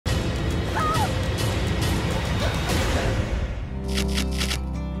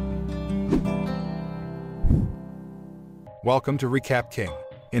Welcome to Recap King.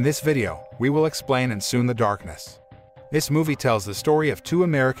 In this video, we will explain And Soon the Darkness. This movie tells the story of two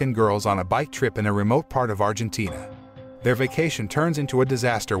American girls on a bike trip in a remote part of Argentina. Their vacation turns into a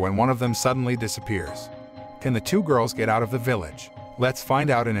disaster when one of them suddenly disappears. Can the two girls get out of the village? Let's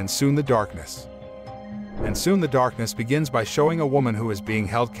find out in And Soon the Darkness. And Soon the Darkness begins by showing a woman who is being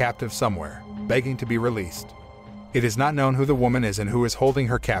held captive somewhere, begging to be released. It is not known who the woman is and who is holding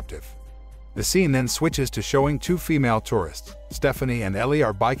her captive. The scene then switches to showing two female tourists. Stephanie and Ellie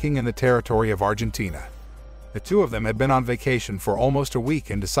are biking in the territory of Argentina. The two of them had been on vacation for almost a week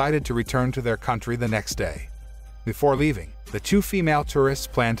and decided to return to their country the next day. Before leaving, the two female tourists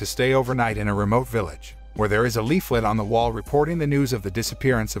plan to stay overnight in a remote village, where there is a leaflet on the wall reporting the news of the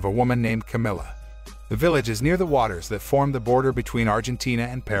disappearance of a woman named Camilla. The village is near the waters that form the border between Argentina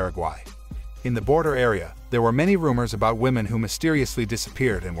and Paraguay. In the border area, there were many rumors about women who mysteriously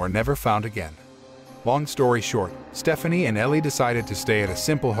disappeared and were never found again. Long story short, Stephanie and Ellie decided to stay at a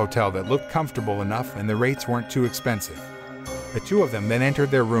simple hotel that looked comfortable enough and the rates weren't too expensive. The two of them then entered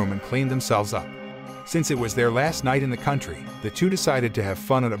their room and cleaned themselves up. Since it was their last night in the country, the two decided to have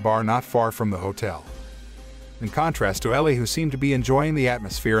fun at a bar not far from the hotel. In contrast to Ellie, who seemed to be enjoying the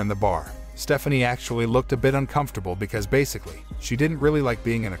atmosphere in the bar, Stephanie actually looked a bit uncomfortable because basically, she didn't really like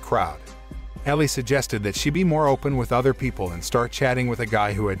being in a crowd. Ellie suggested that she be more open with other people and start chatting with a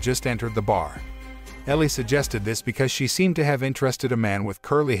guy who had just entered the bar. Ellie suggested this because she seemed to have interested a man with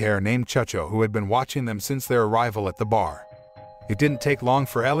curly hair named Chucho who had been watching them since their arrival at the bar. It didn't take long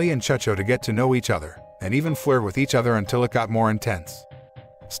for Ellie and Chucho to get to know each other, and even flirt with each other until it got more intense.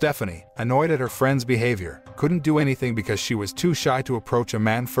 Stephanie, annoyed at her friend's behavior, couldn't do anything because she was too shy to approach a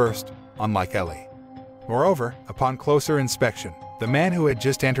man first, unlike Ellie. Moreover, upon closer inspection, the man who had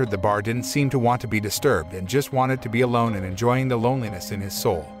just entered the bar didn't seem to want to be disturbed and just wanted to be alone and enjoying the loneliness in his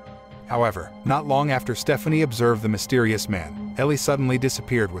soul. However, not long after Stephanie observed the mysterious man, Ellie suddenly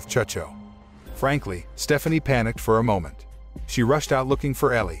disappeared with Chucho. Frankly, Stephanie panicked for a moment. She rushed out looking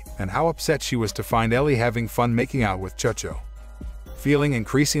for Ellie, and how upset she was to find Ellie having fun making out with Chucho. Feeling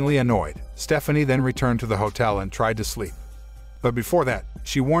increasingly annoyed, Stephanie then returned to the hotel and tried to sleep. But before that,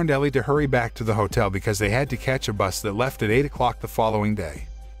 she warned Ellie to hurry back to the hotel because they had to catch a bus that left at 8 o'clock the following day.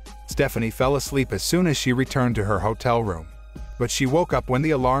 Stephanie fell asleep as soon as she returned to her hotel room. But she woke up when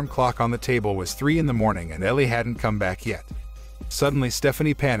the alarm clock on the table was 3 in the morning and Ellie hadn't come back yet. Suddenly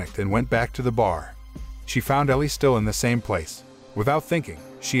Stephanie panicked and went back to the bar. She found Ellie still in the same place. Without thinking,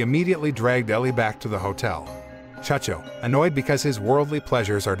 she immediately dragged Ellie back to the hotel. Chucho, annoyed because his worldly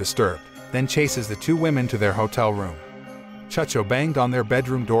pleasures are disturbed, then chases the two women to their hotel room. Chucho banged on their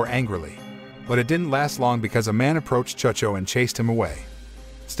bedroom door angrily. But it didn't last long because a man approached Chucho and chased him away.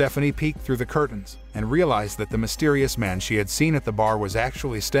 Stephanie peeked through the curtains and realized that the mysterious man she had seen at the bar was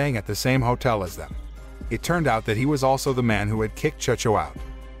actually staying at the same hotel as them. It turned out that he was also the man who had kicked Chucho out.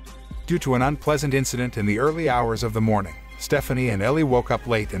 Due to an unpleasant incident in the early hours of the morning, Stephanie and Ellie woke up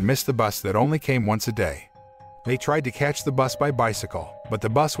late and missed the bus that only came once a day. They tried to catch the bus by bicycle, but the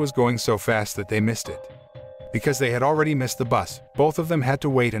bus was going so fast that they missed it. Because they had already missed the bus, both of them had to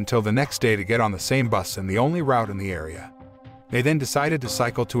wait until the next day to get on the same bus and the only route in the area. They then decided to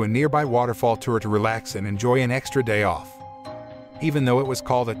cycle to a nearby waterfall tour to relax and enjoy an extra day off. Even though it was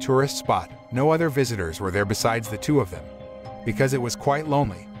called a tourist spot, no other visitors were there besides the two of them. Because it was quite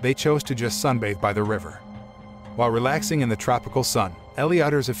lonely, they chose to just sunbathe by the river. While relaxing in the tropical sun, Ellie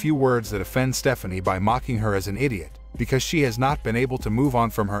utters a few words that offend Stephanie by mocking her as an idiot, because she has not been able to move on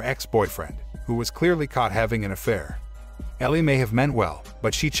from her ex-boyfriend, who was clearly caught having an affair. Ellie may have meant well,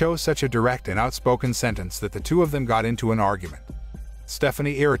 but she chose such a direct and outspoken sentence that the two of them got into an argument.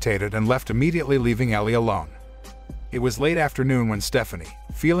 Stephanie irritated and left immediately, leaving Ellie alone. It was late afternoon when Stephanie,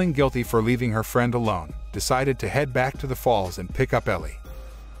 feeling guilty for leaving her friend alone, decided to head back to the falls and pick up Ellie.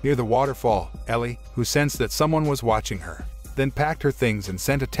 Near the waterfall, Ellie, who sensed that someone was watching her, then packed her things and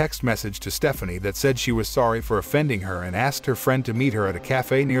sent a text message to Stephanie that said she was sorry for offending her and asked her friend to meet her at a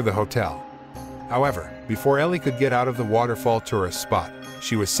cafe near the hotel. However, before Ellie could get out of the waterfall tourist spot,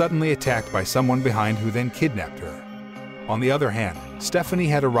 she was suddenly attacked by someone behind who then kidnapped her. On the other hand, Stephanie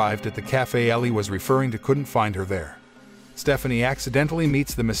had arrived at the cafe Ellie was referring to, couldn't find her there. Stephanie accidentally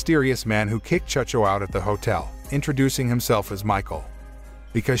meets the mysterious man who kicked Chucho out at the hotel, introducing himself as Michael.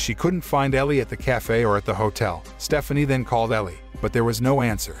 Because she couldn't find Ellie at the cafe or at the hotel, Stephanie then called Ellie, but there was no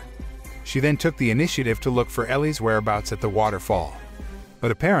answer. She then took the initiative to look for Ellie's whereabouts at the waterfall. But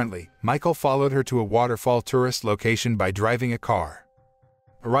apparently, Michael followed her to a waterfall tourist location by driving a car.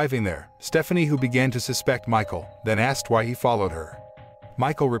 Arriving there, Stephanie, who began to suspect Michael, then asked why he followed her.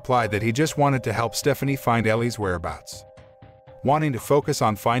 Michael replied that he just wanted to help Stephanie find Ellie's whereabouts. Wanting to focus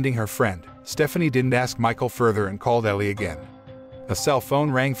on finding her friend, Stephanie didn't ask Michael further and called Ellie again. A cell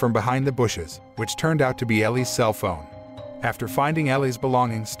phone rang from behind the bushes, which turned out to be Ellie's cell phone. After finding Ellie's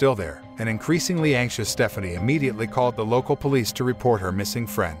belongings still there, an increasingly anxious Stephanie immediately called the local police to report her missing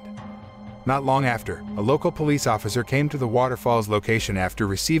friend. Not long after, a local police officer came to the waterfall's location after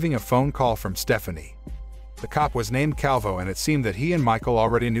receiving a phone call from Stephanie. The cop was named Calvo, and it seemed that he and Michael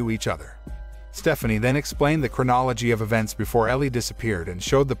already knew each other. Stephanie then explained the chronology of events before Ellie disappeared and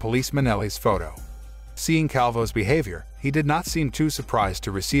showed the policeman Ellie's photo. Seeing Calvo's behavior, he did not seem too surprised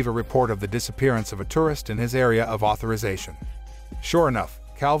to receive a report of the disappearance of a tourist in his area of authorization. Sure enough,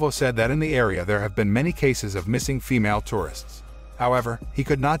 Calvo said that in the area there have been many cases of missing female tourists. However, he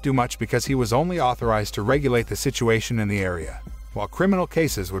could not do much because he was only authorized to regulate the situation in the area, while criminal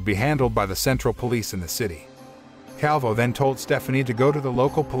cases would be handled by the central police in the city. Calvo then told Stephanie to go to the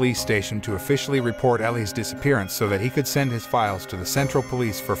local police station to officially report Ellie's disappearance so that he could send his files to the central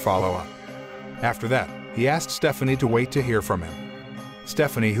police for follow-up. After that, he asked Stephanie to wait to hear from him.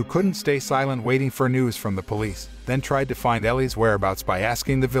 Stephanie, who couldn't stay silent waiting for news from the police, then tried to find Ellie's whereabouts by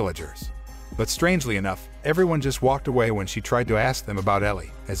asking the villagers. But strangely enough, everyone just walked away when she tried to ask them about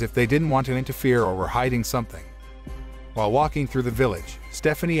Ellie, as if they didn't want to interfere or were hiding something. While walking through the village,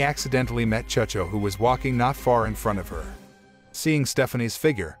 Stephanie accidentally met Chucho, who was walking not far in front of her. Seeing Stephanie's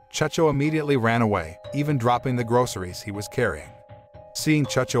figure, Chucho immediately ran away, even dropping the groceries he was carrying. Seeing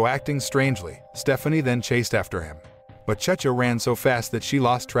Chucho acting strangely, Stephanie then chased after him. But Chucho ran so fast that she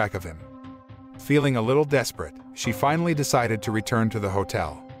lost track of him. Feeling a little desperate, she finally decided to return to the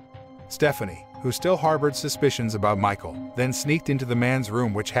hotel. Stephanie, who still harbored suspicions about Michael, then sneaked into the man's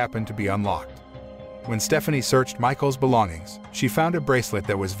room, which happened to be unlocked. When Stephanie searched Michael's belongings, she found a bracelet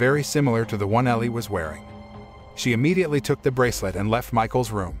that was very similar to the one Ellie was wearing. She immediately took the bracelet and left Michael's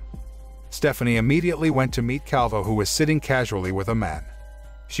room. Stephanie immediately went to meet Calvo, who was sitting casually with a man.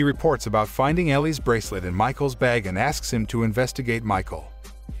 She reports about finding Ellie's bracelet in Michael's bag and asks him to investigate Michael.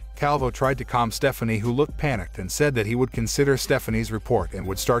 Calvo tried to calm Stephanie, who looked panicked, and said that he would consider Stephanie's report and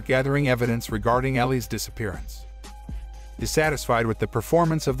would start gathering evidence regarding Ellie's disappearance. Dissatisfied with the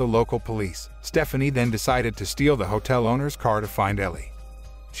performance of the local police, Stephanie then decided to steal the hotel owner's car to find Ellie.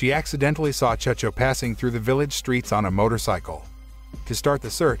 She accidentally saw Chucho passing through the village streets on a motorcycle. To start the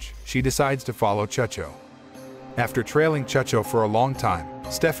search, she decides to follow Chucho. After trailing Chucho for a long time,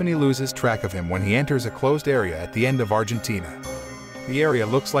 Stephanie loses track of him when he enters a closed area at the end of Argentina. The area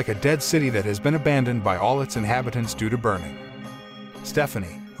looks like a dead city that has been abandoned by all its inhabitants due to burning.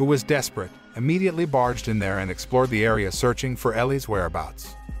 Stephanie, who was desperate, immediately barged in there and explored the area searching for Ellie's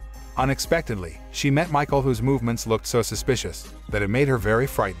whereabouts. Unexpectedly, she met Michael, whose movements looked so suspicious that it made her very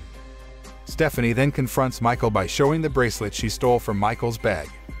frightened. Stephanie then confronts Michael by showing the bracelet she stole from Michael's bag.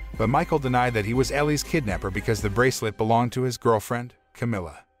 But Michael denied that he was Ellie's kidnapper because the bracelet belonged to his girlfriend,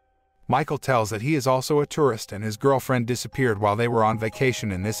 Camilla. Michael tells that he is also a tourist and his girlfriend disappeared while they were on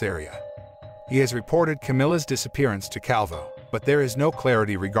vacation in this area. He has reported Camilla's disappearance to Calvo, but there is no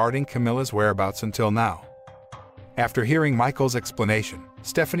clarity regarding Camilla's whereabouts until now. After hearing Michael's explanation,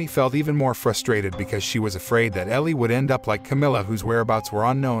 Stephanie felt even more frustrated because she was afraid that Ellie would end up like Camilla, whose whereabouts were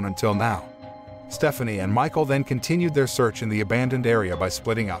unknown until now. Stephanie and Michael then continued their search in the abandoned area by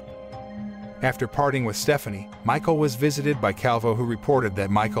splitting up. After parting with Stephanie, Michael was visited by Calvo, who reported that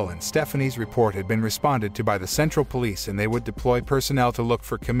Michael and Stephanie's report had been responded to by the Central Police and they would deploy personnel to look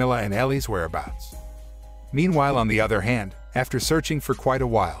for Camilla and Ellie's whereabouts. Meanwhile, on the other hand, after searching for quite a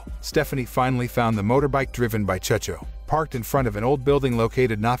while, Stephanie finally found the motorbike driven by Chucho, parked in front of an old building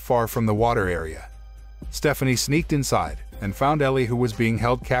located not far from the water area. Stephanie sneaked inside and found Ellie, who was being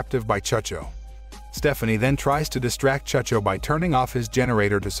held captive by Chucho. Stephanie then tries to distract Chucho by turning off his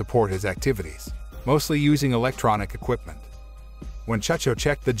generator to support his activities, mostly using electronic equipment. When Chucho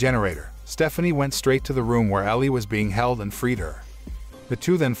checked the generator, Stephanie went straight to the room where Ellie was being held and freed her. The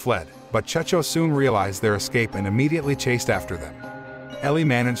two then fled, but Chucho soon realized their escape and immediately chased after them. Ellie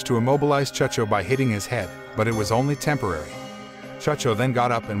managed to immobilize Chucho by hitting his head, but it was only temporary. Chucho then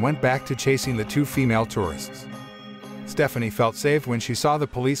got up and went back to chasing the two female tourists. Stephanie felt safe when she saw the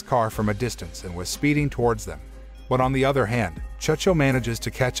police car from a distance and was speeding towards them. But on the other hand, Chucho manages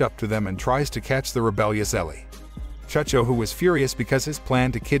to catch up to them and tries to catch the rebellious Ellie. Chucho, who was furious because his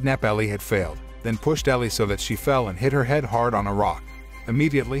plan to kidnap Ellie had failed, then pushed Ellie so that she fell and hit her head hard on a rock.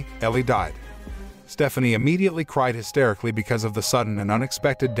 Immediately, Ellie died. Stephanie immediately cried hysterically because of the sudden and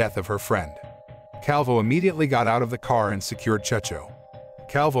unexpected death of her friend. Calvo immediately got out of the car and secured Chucho.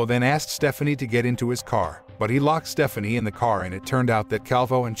 Calvo then asked Stephanie to get into his car, but he locked Stephanie in the car and it turned out that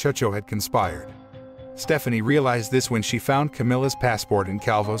Calvo and Chucho had conspired. Stephanie realized this when she found Camilla's passport in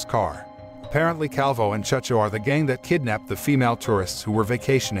Calvo's car. Apparently Calvo and Chucho are the gang that kidnapped the female tourists who were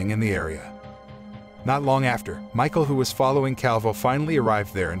vacationing in the area. Not long after, Michael, who was following Calvo, finally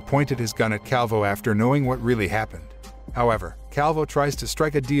arrived there and pointed his gun at Calvo after knowing what really happened. However, Calvo tries to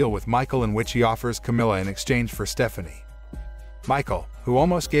strike a deal with Michael in which he offers Camilla in exchange for Stephanie. Michael, who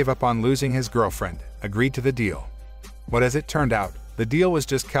almost gave up on losing his girlfriend, agreed to the deal. But as it turned out, the deal was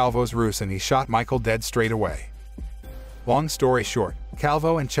just Calvo's ruse and he shot Michael dead straight away. Long story short,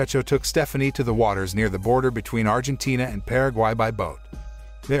 Calvo and Checho took Stephanie to the waters near the border between Argentina and Paraguay by boat.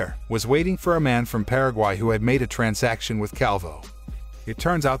 There was waiting for a man from Paraguay who had made a transaction with Calvo. It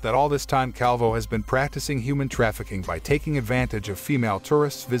turns out that all this time Calvo has been practicing human trafficking by taking advantage of female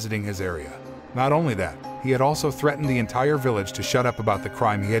tourists visiting his area. Not only that, he had also threatened the entire village to shut up about the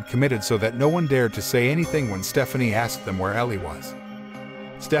crime he had committed so that no one dared to say anything when Stephanie asked them where Ellie was.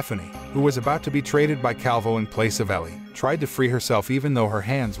 Stephanie, who was about to be traded by Calvo in place of Ellie, tried to free herself even though her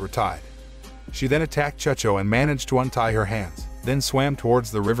hands were tied. She then attacked Checho and managed to untie her hands, then swam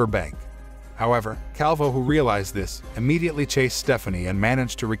towards the river bank. However, Calvo, who realized this, immediately chased Stephanie and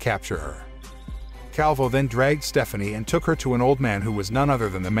managed to recapture her. Calvo then dragged Stephanie and took her to an old man who was none other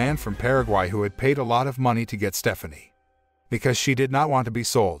than the man from Paraguay who had paid a lot of money to get Stephanie. Because she did not want to be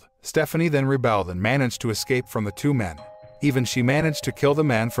sold, Stephanie then rebelled and managed to escape from the two men. Even she managed to kill the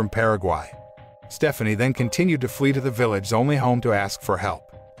man from Paraguay. Stephanie then continued to flee to the village only home to ask for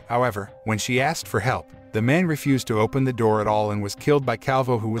help. However, when she asked for help, the man refused to open the door at all and was killed by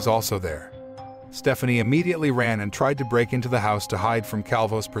Calvo, who was also there. Stephanie immediately ran and tried to break into the house to hide from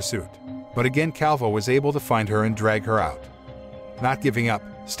Calvo's pursuit. But again Calvo was able to find her and drag her out. Not giving up,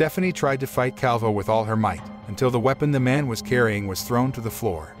 Stephanie tried to fight Calvo with all her might, until the weapon the man was carrying was thrown to the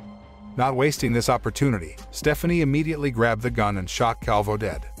floor. Not wasting this opportunity, Stephanie immediately grabbed the gun and shot Calvo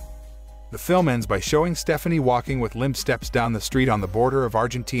dead. The film ends by showing Stephanie walking with limp steps down the street on the border of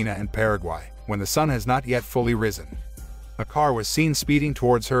Argentina and Paraguay, when the sun has not yet fully risen. A car was seen speeding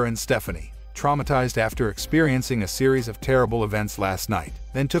towards her, and Stephanie, traumatized after experiencing a series of terrible events last night,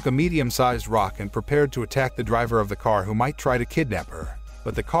 then took a medium-sized rock and prepared to attack the driver of the car who might try to kidnap her.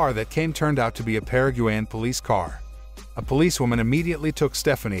 But the car that came turned out to be a Paraguayan police car. A policewoman immediately took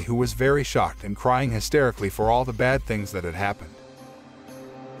Stephanie, who was very shocked and crying hysterically for all the bad things that had happened.